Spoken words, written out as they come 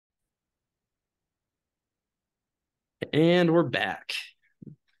And we're back.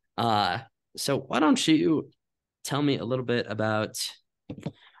 Uh, so why don't you tell me a little bit about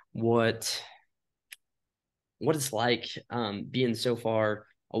what what it's like being so far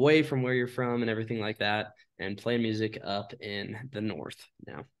away from where you're from and everything like that, and playing music up in the north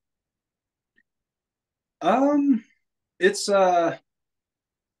now. Um, it's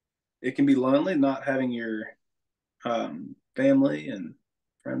it can be lonely not having your family and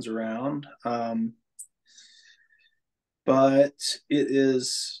friends around. But it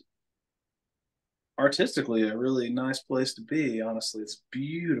is artistically a really nice place to be. Honestly, it's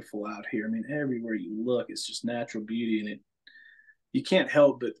beautiful out here. I mean, everywhere you look, it's just natural beauty, and it you can't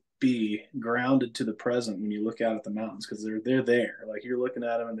help but be grounded to the present when you look out at the mountains because they're there. Like you're looking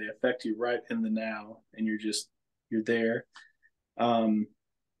at them and they affect you right in the now, and you're there. Um,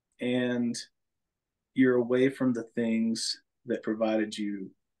 and you're away from the things that provided you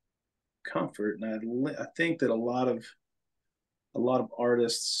comfort. And I think that a lot of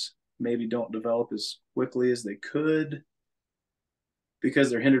artists maybe don't develop as quickly as they could because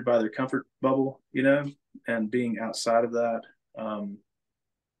they're hindered by their comfort bubble, and being outside of that um,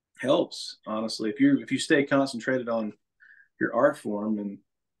 helps. Honestly, if you stay concentrated on your art form and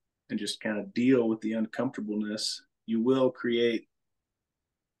just kind of deal with the uncomfortableness, you will create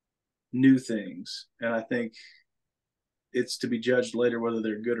new things. And I think it's to be judged later whether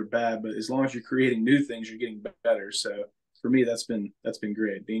they're good or bad. But as long as you're creating new things, you're getting better. So for me, that's been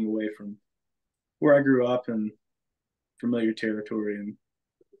great. Being away from where I grew up and familiar territory and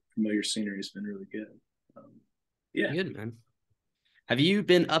familiar scenery has been really good. Um, yeah, Good, man. Have you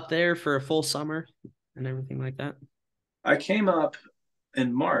been up there for a full summer and everything like that? I came up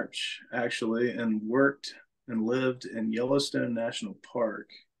in March actually and worked and lived in Yellowstone National Park,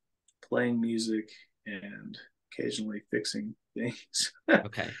 playing music and occasionally fixing things.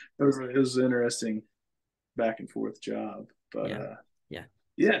 Okay. It was an interesting back and forth job. But Yeah. Yeah.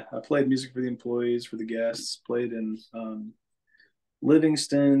 yeah, I played music for the employees, for the guests, played in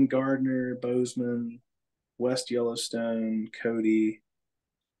Livingston, Gardner, Bozeman, West Yellowstone, Cody,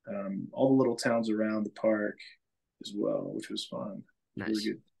 all the little towns around the park as well, which was fun. Nice.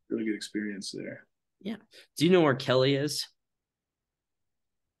 Really good experience there. Yeah. Do you know where Kelly is?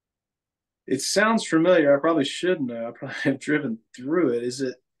 It sounds familiar. I probably should know. I probably have driven through it. Is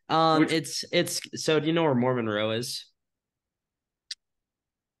it which It's so do you know where Mormon Row is?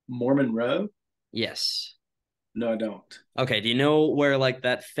 Mormon Row? Yes. No, I don't. Okay, do you know where like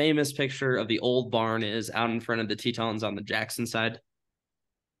that famous picture of the old barn is out in front of the Tetons on the Jackson side?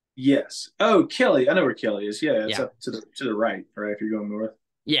 Yes. Oh, Kelly. I know where Kelly is. Yeah, it's Yeah. up to the right, right? If you're going north.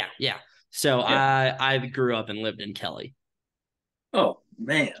 Yeah, yeah. So Yeah. I grew up and lived in Kelly. Oh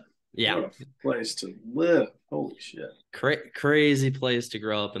man, Yeah. what a place to live! Holy shit. Crazy place to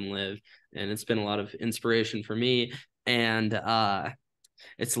grow up and live, and it's been a lot of inspiration for me, and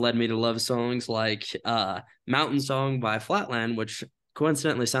it's led me to love songs like Mountain Song by Flatland, which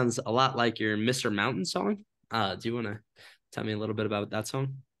coincidentally sounds a lot like your Mr. Mountain song. Do you want to tell me a little bit about that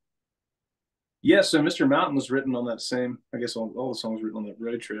song? Yeah, so Mr. Mountain was written on that same, I guess all the songs written on that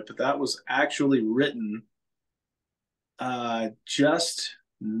road trip, but that was actually written just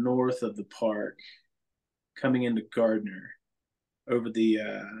north of the park, coming into Gardner, over the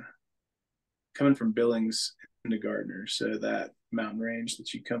coming from Billings into Gardner. So that mountain range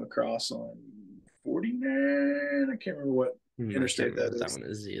that you come across on 49, I can't remember what I can't interstate remember that what that is. one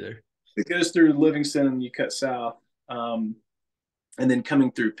is either. It goes through Livingston and you cut south. And then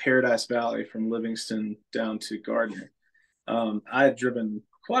coming through Paradise Valley from Livingston down to Gardner. I had driven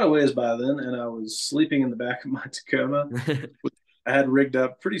quite a ways by then, and I was sleeping in the back of my Tacoma. I had rigged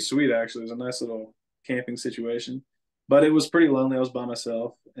up pretty sweet, actually. It was a nice little camping situation, but it was pretty lonely. I was by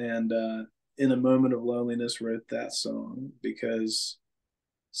myself, and in a moment of loneliness, wrote that song because,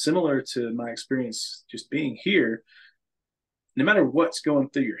 similar to my experience just being here, no matter what's going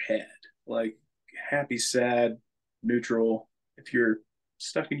through your head, like happy, sad, neutral, if you're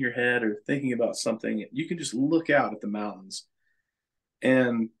stuck in your head or thinking about something, you can just look out at the mountains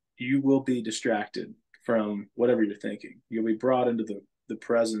and you will be distracted from whatever you're thinking. You'll be brought into the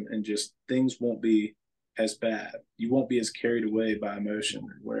present and just things won't be as bad. You won't be as carried away by emotion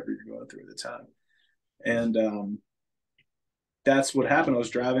or whatever you're going through at the time. And that's what happened. I was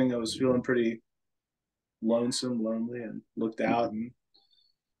driving, I was feeling pretty lonesome, lonely, and looked out and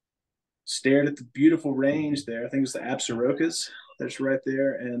stared at the beautiful range there. I think it was the Absarokas that's right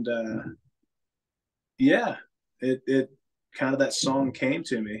there. And yeah, it kind of that song came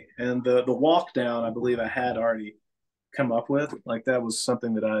to me. And the walk down, I believe I had already come up with. Like that was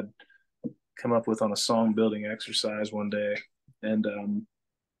something that I'd come up with on a song building exercise one day. And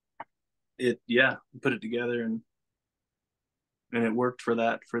it, yeah, put it together and and it worked for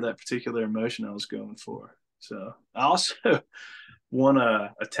that particular emotion I was going for. So I also won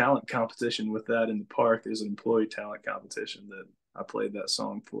a talent competition with that in the park. There's an employee talent competition that I played that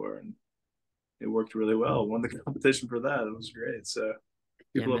song for, and it worked really well. Won the competition for that. It was great. So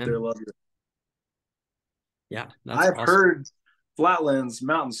Yeah, people up there man. love it. Yeah, that's I've awesome. heard Flatlands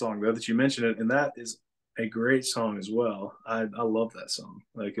Mountain Song though that you mentioned it, and that is a great song as well. I love that song.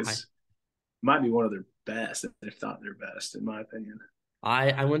 Like I it's might be one of their best, if not their best, in my opinion.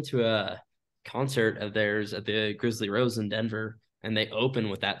 I went to a concert of theirs at the Grizzly Rose in Denver, and they open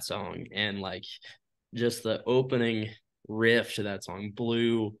with that song, and like just the opening riff to that song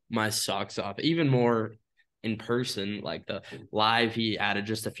blew my socks off. Even more in person, like the live, he added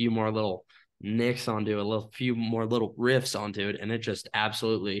just a few more little nicks onto it, a little few more little riffs onto it, and it just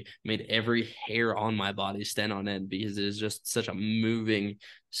absolutely made every hair on my body stand on end because it is just such a moving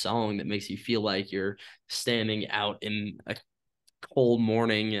song that makes you feel like you're standing out in a cold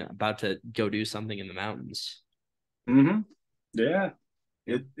morning about to go do something in the mountains. Mm-hmm. Yeah,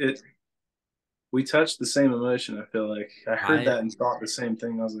 Yep. it we touched the same emotion. I feel like I heard I that and thought the same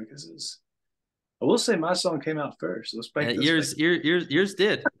thing. I was like, this is. I will say my song came out first. Let's make yours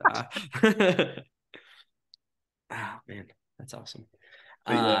did. Oh man, that's awesome.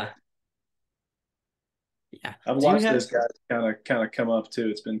 But yeah, Uh yeah. I've Do you watched have those guys kind of come up too.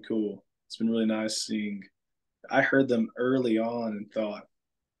 It's been cool. It's been really nice seeing. I heard them early on and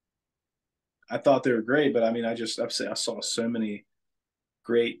I thought they were great, but I mean, I saw so many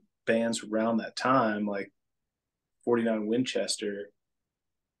great bands around that time, like 49 Winchester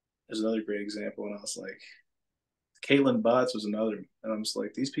is another great example, and I was like, Caitlin Butts was another, and I'm just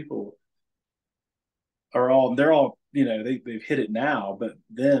like, these people they're all they've hit it now, but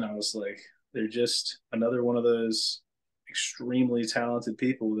then I was like, they're just another one of those extremely talented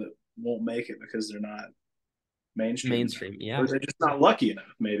people that won't make it because they're not mainstream enough, mainstream? or Yeah. they're just not lucky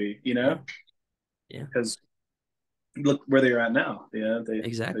enough, maybe, Yeah. Yeah. because look where they're at now. They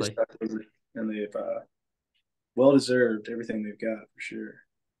Exactly. stuck with it, and they've well deserved everything they've got for sure.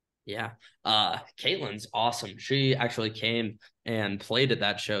 Yeah. Caitlin's awesome. She actually came and played at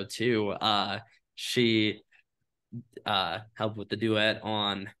that show too. She helped with the duet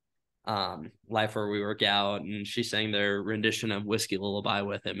on Life Where We Work Out, and she sang their rendition of Whiskey Lullaby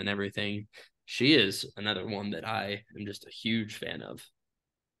with him and everything. She is another one that I am just a huge fan of.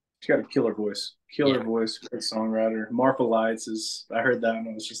 She's got a killer Yeah, voice, great songwriter. Marfa Lights is. I heard that and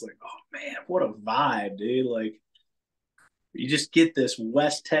I was just like, oh man, what a vibe, dude! Like you just get this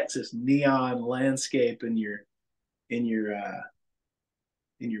West Texas neon landscape in your in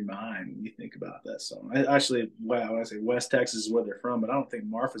your mind when you think about that song. Actually, wow, I say West Texas is where they're from, but I don't think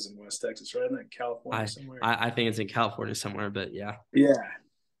Marfa's in West Texas, right? Isn't that in California I somewhere? I think it's in California somewhere, but yeah, Yeah,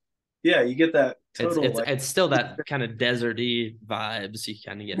 yeah, you get that it's total it's like, it's still that kind of deserty vibes you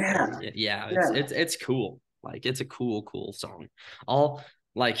kind of get there. yeah, Yeah, it's yeah. it's it's cool. Like it's a cool song. All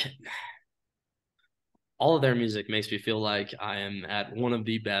like all of their music makes me feel like I am at one of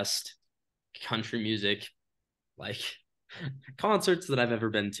the best country music like concerts that I've ever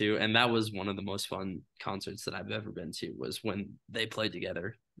been to, and that was one of the most fun concerts that I've ever been to was when they played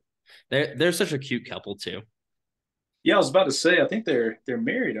together. They're such a cute couple too. Yeah, I was about to say, I think they're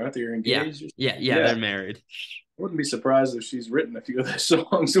married, aren't they? Or Yeah, engaged? Or yeah, yeah, they're married. I wouldn't be surprised if she's written a few of those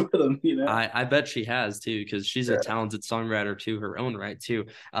songs with them. You know? I bet she has too because she's a Yeah, talented songwriter to her own right too.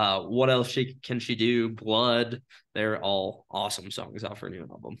 What else she do? Blood. They're all awesome songs off her new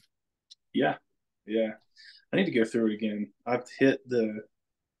album. yeah, yeah. I need to go through it again. I've hit the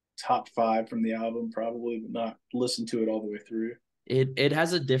top five from the album probably, but not listened to it all the way through. It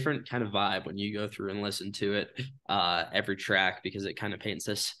has a different kind of vibe when you go through and listen to it every track because it kind of paints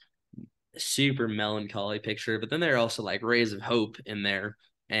this super melancholy picture, but then there are also like rays of hope in there,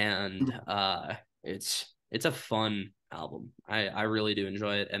 and it's a fun album. I really do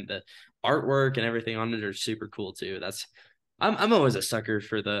enjoy it, and the artwork and everything on it are super cool too. I'm always a sucker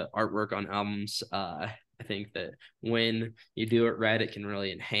for the artwork on albums. I think that when you do it right, it can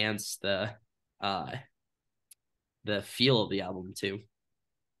really enhance uh the feel of the album too.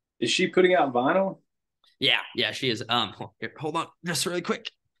 Is she putting out vinyl? Yeah, she is. Here, hold on, just really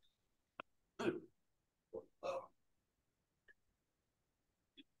quick.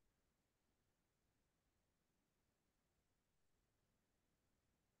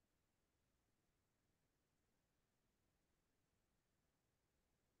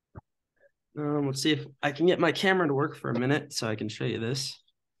 Let's see if I can get my camera to work for a minute so I can show you this.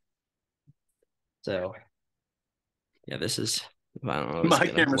 So yeah, this is. I don't know. Is it My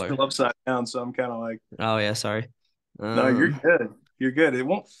gonna camera's blur? still upside down, so I'm kind of like, Oh yeah, sorry. no, you're Um, good. You're good. It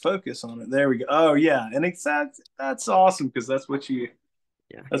won't focus on it. There we go. Oh yeah, and that's awesome because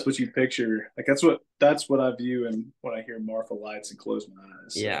Yeah. that's what you picture. Like that's what I view and when I hear Marfa lights and close my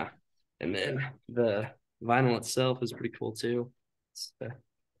eyes. So Yeah. And yeah, then the vinyl itself is pretty cool too.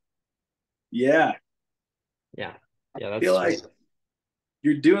 yeah. Yeah. I Yeah, that's feel like sweet.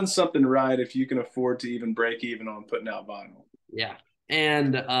 you're doing something right if you can afford to even break even on putting out vinyl. Yeah.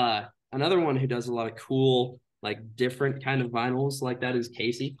 And another one who does a lot of cool, like different kind of vinyls like that is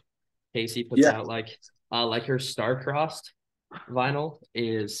Casey. Casey puts Yeah, out like her star-crossed vinyl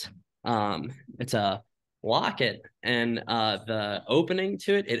is it's a locket and the opening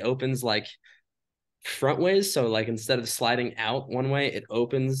to it, it opens like front ways. So like instead of sliding out one way, it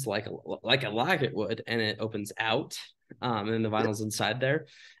opens like a locket would, and it opens out. And then the vinyl's inside there,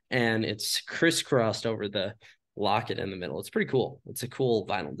 and it's crisscrossed over the locket in the middle. It's pretty cool. It's a cool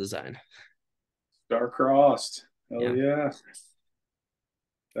vinyl design. star-crossed. Oh Yeah. yeah,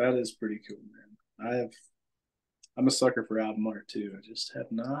 that is pretty cool, man. I'm a sucker for album art too. I just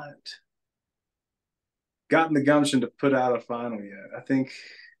have not gotten the gumption to put out a final yet. I think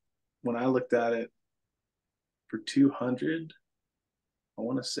when I looked at it for 200, I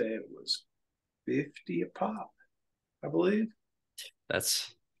want to say it was 50 a pop, I believe.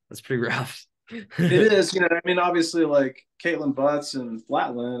 That's pretty rough. It is, I mean, obviously, like Caitlin Butts and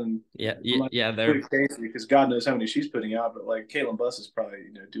Flatland, and Yeah, I'm yeah, not yeah, putting they're Casey because God knows how many she's putting out, but like Caitlin Butts is probably,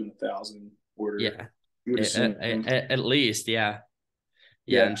 doing 1,000 order. yeah. You would assume. At least, yeah.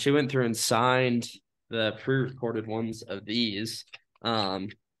 Yeah, Yeah. and she went through and signed the pre-recorded ones of these. One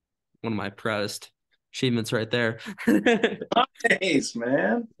of my proudest achievements right there. Nice,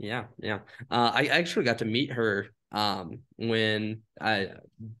 man. Yeah, yeah. I actually got to meet her when I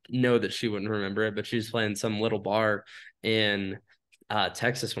know that she wouldn't remember it, but she was playing some little bar in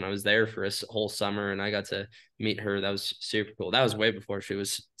Texas when I was there for a whole summer, and I got to meet her. That was super cool. That was way before she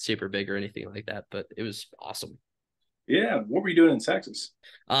was super big or anything like that, but it was awesome. Yeah. What were you doing in Texas?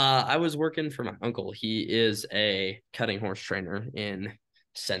 I was working for my uncle. He is a cutting horse trainer in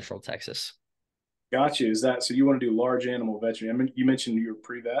Central Texas. Gotcha. Is that so? You want to do large animal veterinary? I mean, you mentioned you were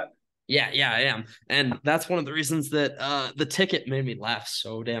pre-vet. Yeah, yeah, I am. And that's one of the reasons that the ticket made me laugh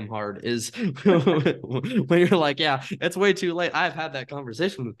so damn hard is when you're like, yeah, it's way too late. I've had that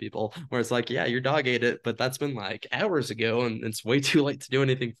conversation with people where it's like, yeah, your dog ate it, but that's been like hours ago and it's way too late to do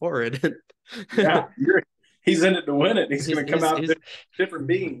anything for it. Yeah, he's in it to win it. He's going to come out a He's different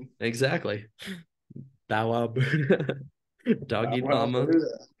being. exactly. Bow wow doggy Well, mama.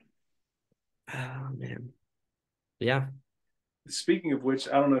 Oh man. Yeah. speaking of which,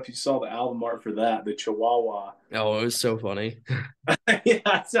 I don't know if you saw the album art for that, the Chihuahua. Oh, it was so funny. Yeah,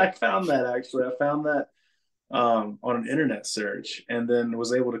 I found that actually. I found that on an internet search, and then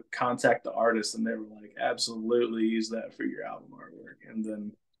was able to contact the artist, and they were like, "Absolutely, use that for your album artwork." And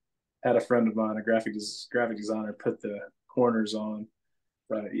then had a friend of mine, a graphic designer, put the corners on.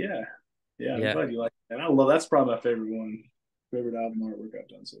 But yeah, yeah, I'm Yeah, glad you like it. And I love that's probably my favorite album artwork I've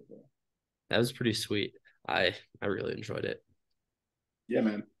done so far. that was pretty sweet. I really enjoyed it. Yeah,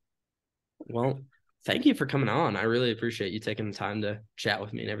 man. Well, thank you for coming on. I really appreciate you taking the time to chat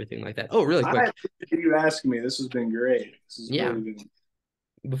with me and everything like that. Oh, really I quick. appreciate you asking me. This has been great. This has Yeah, really been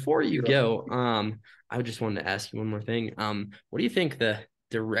before you good. go, I just wanted to ask you one more thing. What do you think the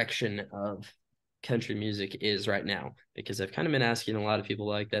direction of country music is right now? Because I've kind of been asking a lot of people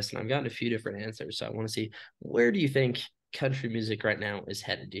like this, and I've gotten a few different answers. So I want to see, where do you think country music right now is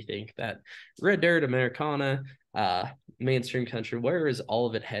headed? Do you think that Red Dirt, Americana, uh, mainstream country, where is all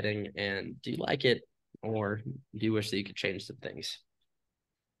of it heading? And do you like it, or do you wish that you could change some things?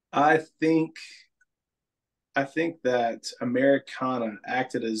 I think I think that Americana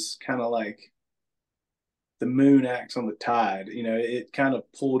acted as kind of like the moon acts on the tide. It kind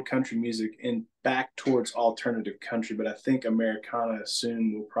of pulled country music in back towards alternative country, but I think Americana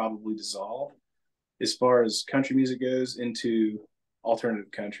soon will probably dissolve as far as country music goes into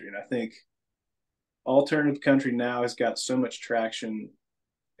alternative country. And I think alternative country now has got so much traction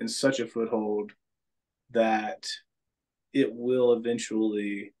and such a foothold that it will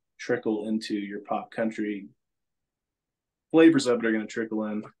eventually trickle into your pop country flavors of it are going to trickle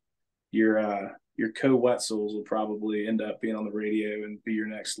in. Your Co Wetzels will probably end up being on the radio and be your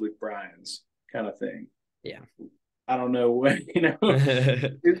next Luke Bryan's kind of thing. Yeah. I don't know what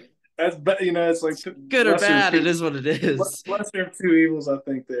that's but it's like Good or lesser bad, it is what it is. lesser of two evils, I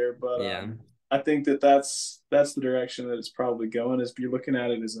think there. But Yeah. I think that's the direction that it's probably going. Is if you're looking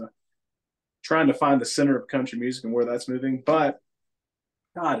at it as a trying to find the center of country music and where that's moving. But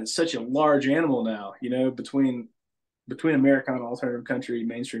God, it's such a large animal now. Between Americana, alternative country,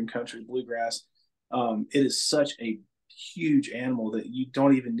 mainstream country, bluegrass. It is such a huge animal that you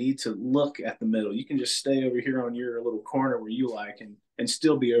don't even need to look at the middle. You can just stay over here on your little corner where you like and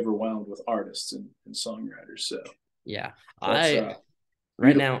still be overwhelmed with artists and songwriters. So Yeah. that's I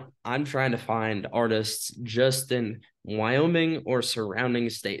Right beautiful. now, I'm trying to find artists just in Wyoming or surrounding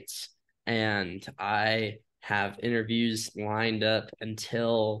states. And I have interviews lined up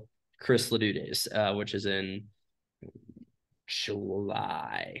until Chris Ledoux days, which is in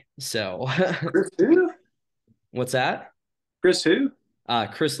July. So, Chris who? what's that? Chris who?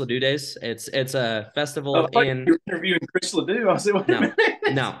 Chris Ledoux days. It's a Oh, festival I thought in you were interviewing Chris Ledoux. I said, wait a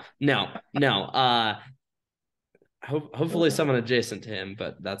no, minute. no. Hopefully Oh, someone adjacent to him,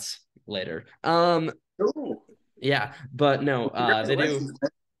 but that's later. cool. Yeah, but no, Well, they do. congratulations,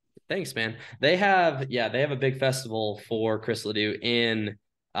 man. Thanks, man. They have a big festival for Chris Ledoux in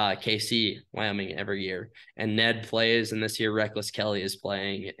KC, Wyoming every year. And Ned plays, and this year Reckless Kelly is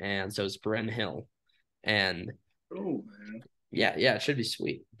playing, and so is Bren Hill. And Oh, man. yeah, it should be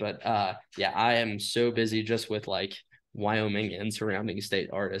sweet. But yeah, I am so busy just with like Wyoming and surrounding state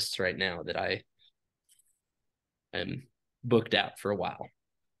artists right now that I am booked out for a while.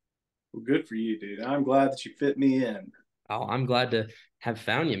 Well, good for you, dude. I'm glad that you fit me in. Oh, I'm glad to have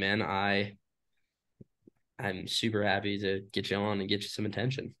found you, man. I'm super happy to get you on and get you some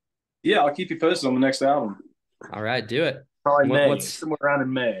attention. Yeah, I'll keep you posted on the next album. All right, do it. Probably May, What's somewhere around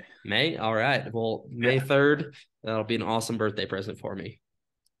in May. May? All right. Well, Yeah. May 3rd, that'll be an awesome birthday present for me.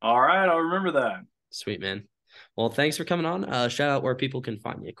 All right, I'll remember that. Sweet, man. Well, thanks for coming on. Shout out where people can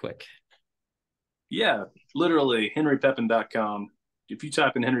find you quick. Yeah, literally, henrypepin.com. If you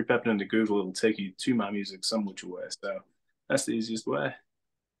type in Henry Pepin into Google, it'll take you to my music some which way. So that's the easiest way.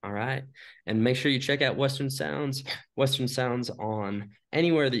 All right. And make sure you check out Western Sounds on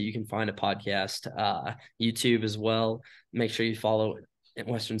anywhere that you can find a podcast, YouTube as well. Make sure you follow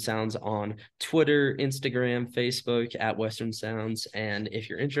Western Sounds on Twitter, Instagram, Facebook at Western Sounds. And if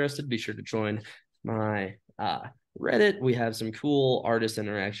you're interested, be sure to join my Reddit. We have some cool artist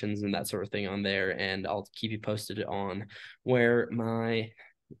interactions and that sort of thing on there. And I'll keep you posted on where my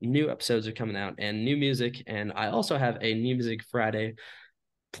new episodes are coming out and new music. And I also have a New Music Friday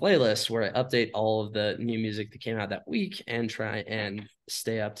playlist where I update all of the new music that came out that week and try and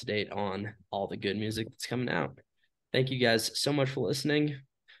stay up to date on all the good music that's coming out. Thank you guys so much for listening.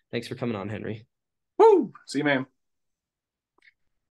 Thanks for coming on, Henry. Woo! See you, man.